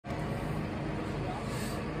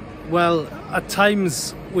Well, at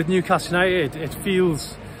times with Newcastle United, it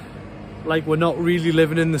feels like we're not really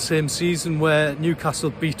living in the same season where Newcastle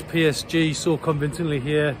beat PSG so convincingly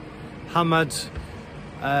here, hammered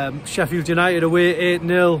Sheffield United away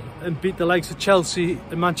 8-0 and beat the likes of Chelsea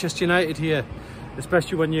and Manchester United here,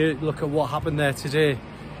 especially when you look at what happened there today.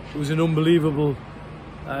 It was an unbelievable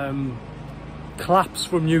collapse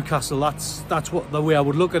from Newcastle. That's what the way I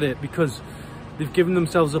would look at it, because they've given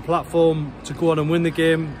themselves a platform to go on and win the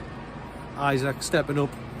game. Isaac stepping up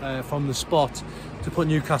from the spot to put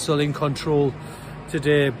Newcastle in control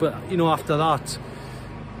today, but you know, after that,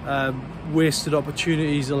 wasted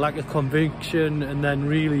opportunities, a lack of conviction, and then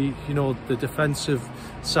really, you know, the defensive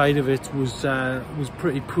side of it was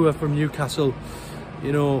pretty poor from Newcastle.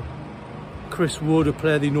 You know, Chris Wood, a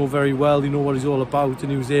player they know very well, they know what he's all about,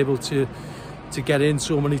 and he was able to get in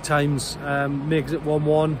so many times. Makes it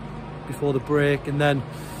 1-1 before the break, and then,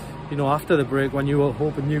 you know, after the break, when you were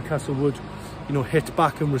hoping Newcastle would, you know, hit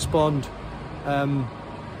back and respond,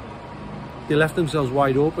 they left themselves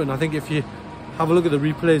wide open. I think if you have a look at the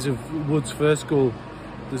replays of Wood's first goal,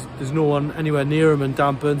 there's no one anywhere near him, and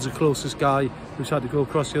Dan Burns, the closest guy, who's had to go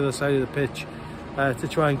across the other side of the pitch to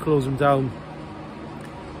try and close him down.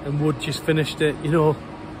 And Wood just finished it, you know,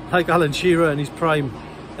 like Alan Shearer in his prime.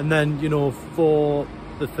 And then, you know, for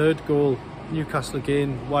the third goal, Newcastle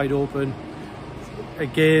again wide open,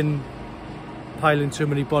 again piling too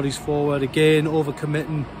many bodies forward, again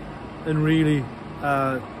overcommitting, and really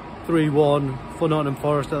 3-1 for Nottingham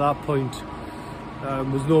Forest at that point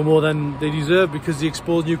was no more than they deserved, because they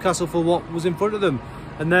exposed Newcastle for what was in front of them.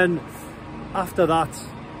 And then after that,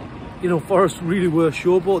 you know, Forest really were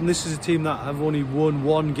showboating. This is a team that have only won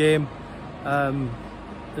one game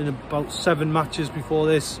in about 7 matches before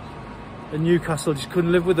this, and Newcastle just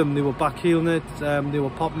couldn't live with them. They were backheeling it, they were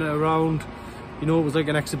popping it around. You know, it was like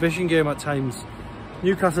an exhibition game at times.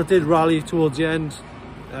 Newcastle did rally towards the end,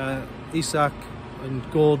 Isak and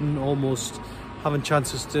Gordon almost having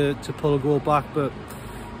chances to pull a goal back, but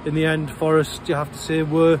in the end, Forest, you have to say,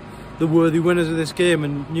 were the worthy winners of this game.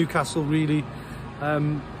 And Newcastle really,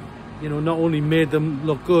 you know, not only made them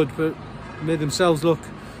look good, but made themselves look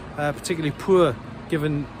particularly poor,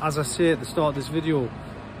 given, as I say at the start of this video,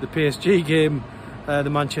 the PSG game, the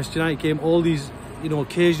Manchester United game, all these, you know,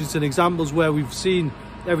 occasions and examples where we've seen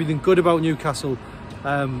everything good about Newcastle,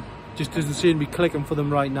 just doesn't seem to be clicking for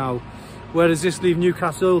them right now. Where does this leave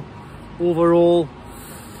Newcastle overall?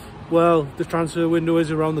 Well, the transfer window is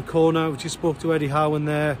around the corner, which you spoke to Eddie Howe in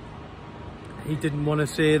there. He didn't want to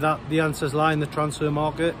say that the answers lie in the transfer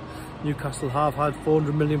market. Newcastle have had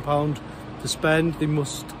 £400 million to spend. They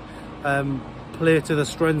must play to their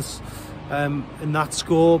strengths in that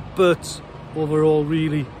score, but overall,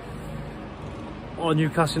 really, are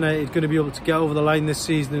Newcastle United going to be able to get over the line this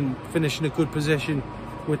season and finish in a good position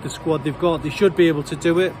with the squad they've got? They should be able to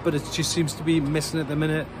do it, but it just seems to be missing at the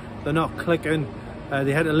minute. They're not clicking.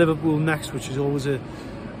 They head to Liverpool next, which is always a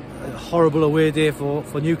horrible away day for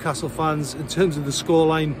Newcastle fans in terms of the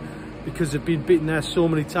scoreline, because they've been beaten there so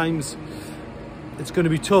many times. It's going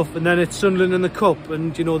to be tough. And then it's Sunderland in the Cup,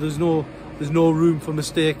 and you know, there's no room for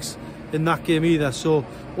mistakes in that game either. So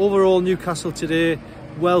overall, Newcastle today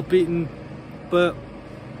well beaten, but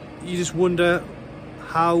you just wonder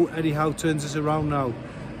how Eddie Howe turns this around now.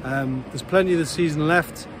 There's plenty of the season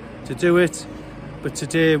left to do it, but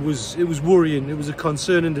today it was worrying. It was a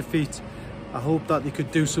concerning defeat. I hope that they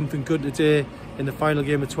could do something good today in the final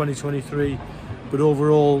game of 2023. But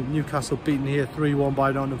overall, Newcastle beaten here 3-1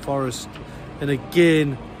 by Nottingham Forest. And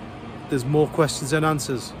again, there's more questions than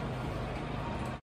answers.